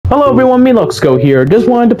Hello everyone, Itsgoldenhoursomewhere here. Just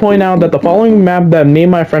wanted to point out that the following map that me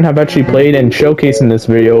and my friend have actually played and showcased in this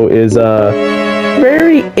video is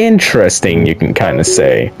very interesting, you can kind of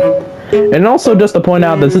say. And also just to point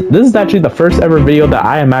out, this is actually the first ever video that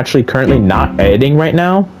I am actually currently not editing right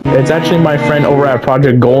now. It's actually my friend over at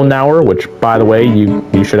Project Golden Hour, which by the way,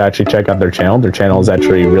 you should actually check out their channel. Their channel is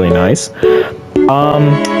actually really nice.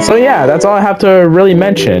 So yeah, that's all I have to really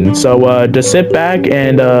mention. So just sit back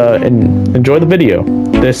and enjoy the video.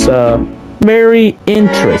 This very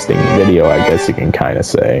interesting video, I guess you can kind of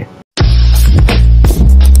say.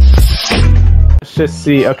 Let's just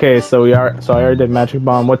see. Okay, so I already did magic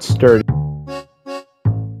bomb. What's sturdy?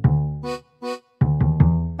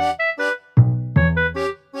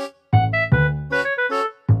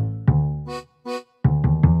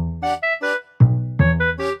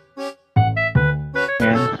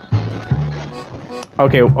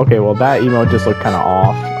 Okay, well that emote just looked kind of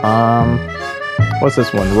off. What's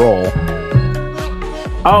this one? Roll.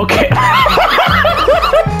 Okay.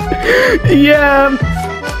 Yeah,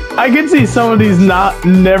 I can see some of these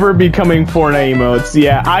never becoming Fortnite emotes.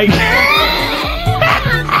 Yeah,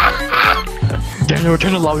 Daniel,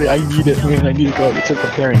 return to lobby. I need it, man. I need to go. It's just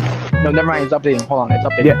preparing. No, never mind. It's updating. Hold on, it's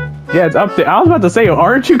updating. Yeah, it's updating. I was about to say,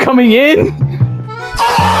 aren't you coming in?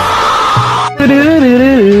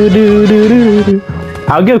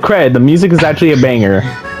 I'll give credit, the music is actually a banger.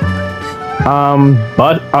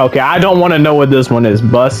 But okay, I don't want to know what this one is.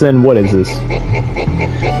 Bussin', what is this?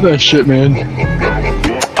 That shit, man.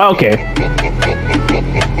 Okay.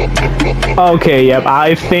 Okay, yep,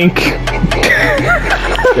 I think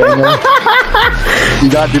Daniel, you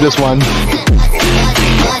gotta do this one.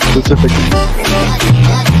 Specific.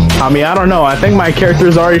 I mean, I don't know, I think my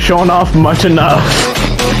character's already showing off much enough.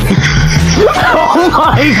 Oh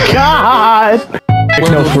my god!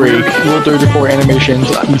 No freak. Rule 34 animations.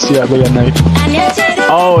 You see that late at night.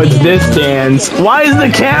 Oh, it's this dance. Why is the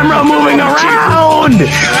camera moving around?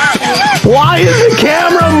 Why is the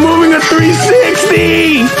camera moving a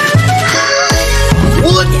 360?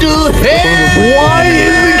 What the hell? Why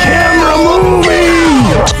is the camera moving?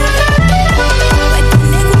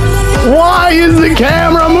 Why is the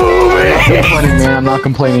camera moving? I'm complaining, man. I'm not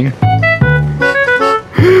complaining.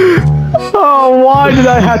 Oh, why did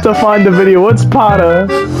I have to find the video? What's Pata?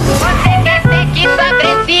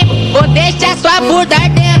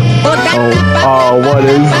 Oh, what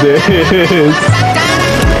is this?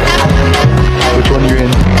 Which one are you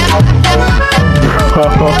in?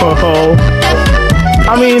 Oh.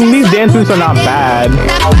 I mean, these dance moves are not bad.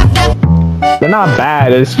 They're not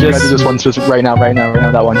bad, it's just... You gotta do this one just right now,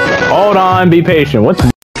 that one. Hold on, be patient. What's...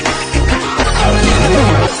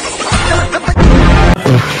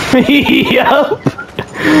 Yup.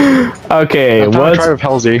 Okay, what's... Try with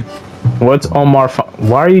Halsey. What's Omar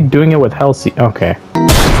Why are you doing it with Halsey? Okay.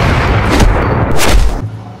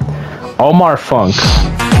 Omar Funk.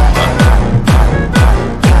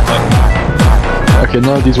 Okay,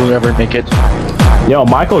 none of these will ever make it. Yo,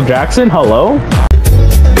 Michael Jackson, hello?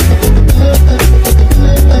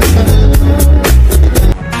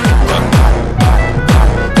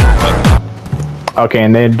 Okay,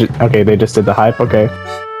 and they just did the hype, okay.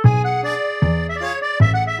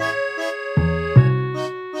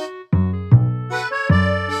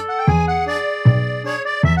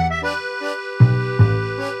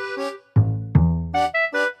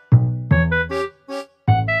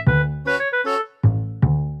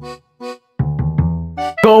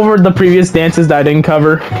 Go over the previous dances that I didn't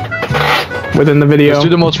cover within the video. Just do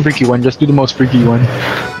the most freaky one. Just do the most freaky one.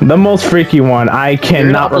 The most freaky one. I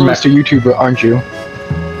cannot remember. To YouTube, aren't you?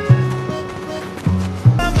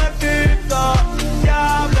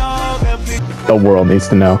 The world needs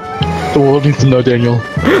to know. The world needs to know, Daniel.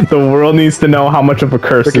 The world needs to know how much of a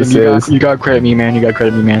curse this is. You gotta credit me, man. You gotta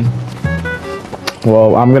credit me, man.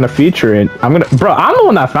 Well, I'm gonna feature it. Bro, I'm the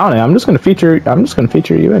one that found it. I'm just gonna feature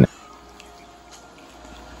you in it.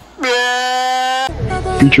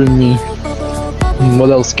 Featuring me.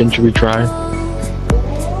 What else skin should we try?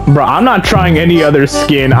 Bro, I'm not trying any other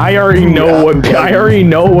skin. I already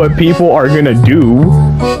know what people are gonna do.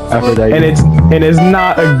 Aphrodite. And it's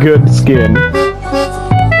not a good skin.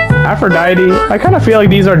 Aphrodite. I kind of feel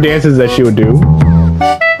like these are dances that she would do.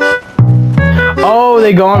 Oh,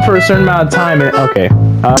 they go on for a certain amount of time. Okay.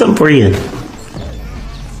 Some Korean.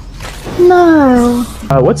 No.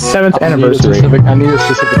 What's 7th anniversary? I need a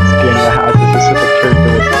specific skin that has a specific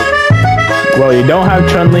characteristic. Well, you don't have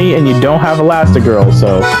Chun-Li and you don't have Elastigirl,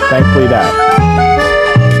 so thankfully that.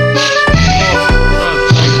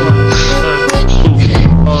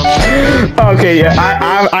 Okay,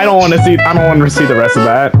 yeah, I don't want to see. I don't want to see the rest of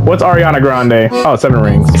that. What's Ariana Grande? Oh, 7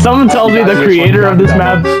 rings. Someone tells me the creator of this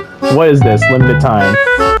map. What is this? Limited time.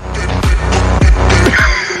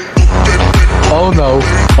 Oh no!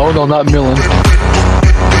 Oh no! Not Millen.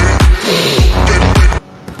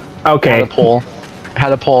 Okay. Had a poll.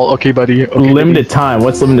 Had a poll. Okay, buddy. Okay, Limited time.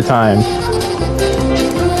 What's limited time?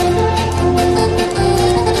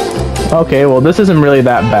 Okay, well, this isn't really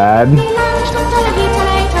that bad.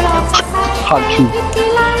 Hot too.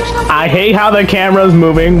 I hate how the camera's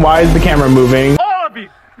moving. Why is the camera moving? All of you!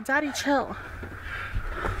 Daddy, chill.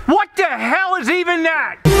 What the hell is even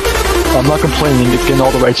that? I'm not complaining. It's getting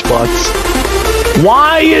all the right spots.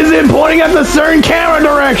 Why is it pointing at the certain camera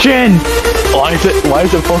direction? Why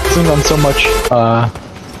is it focusing on so much?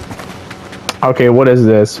 Okay, what is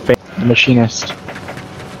this? The Machinist.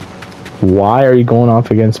 Why are you going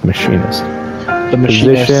off against Machinist? The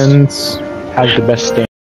Machinist Positions. has the best stand.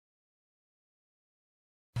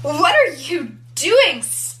 What are you doing,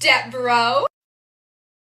 step bro?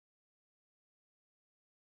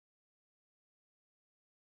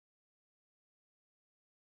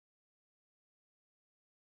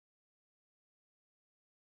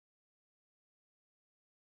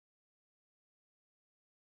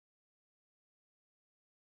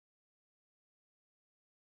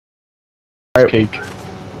 Cake.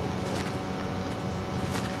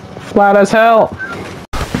 Flat as hell.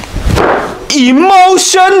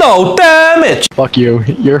 Emotional damage. Fuck you.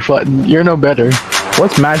 You're no better.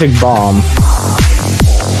 What's Magic Bomb?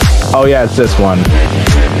 Oh yeah, it's this one.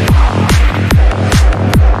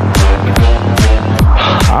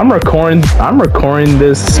 I'm recording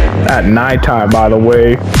this at nighttime, by the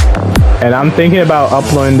way, and I'm thinking about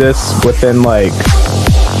uploading this within like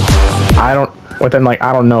I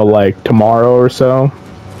don't know, like tomorrow or so.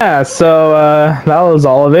 Yeah, so that was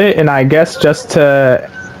all of it, and I guess just to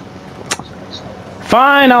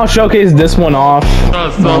fine, I'll showcase this one off,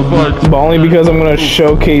 but only because I'm gonna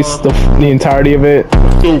showcase the entirety of it.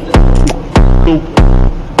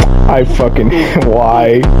 I fucking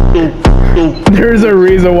why? There's a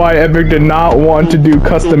reason why Epic did not want to do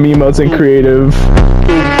custom emotes in creative,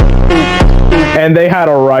 and they had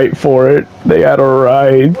a right for it. They had a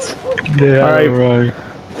right. Yeah. All right.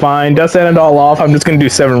 Fine. Just end it all off. I'm just gonna do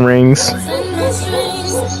 7 rings.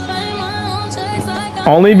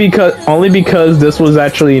 Only because this was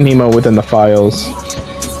actually an emote within the files.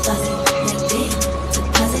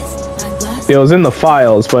 It was in the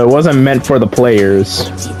files, but it wasn't meant for the players.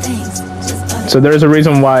 So there's a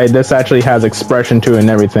reason why this actually has expression to it and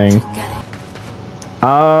everything.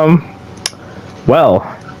 Well,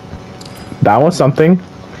 that was something.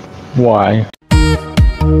 Why?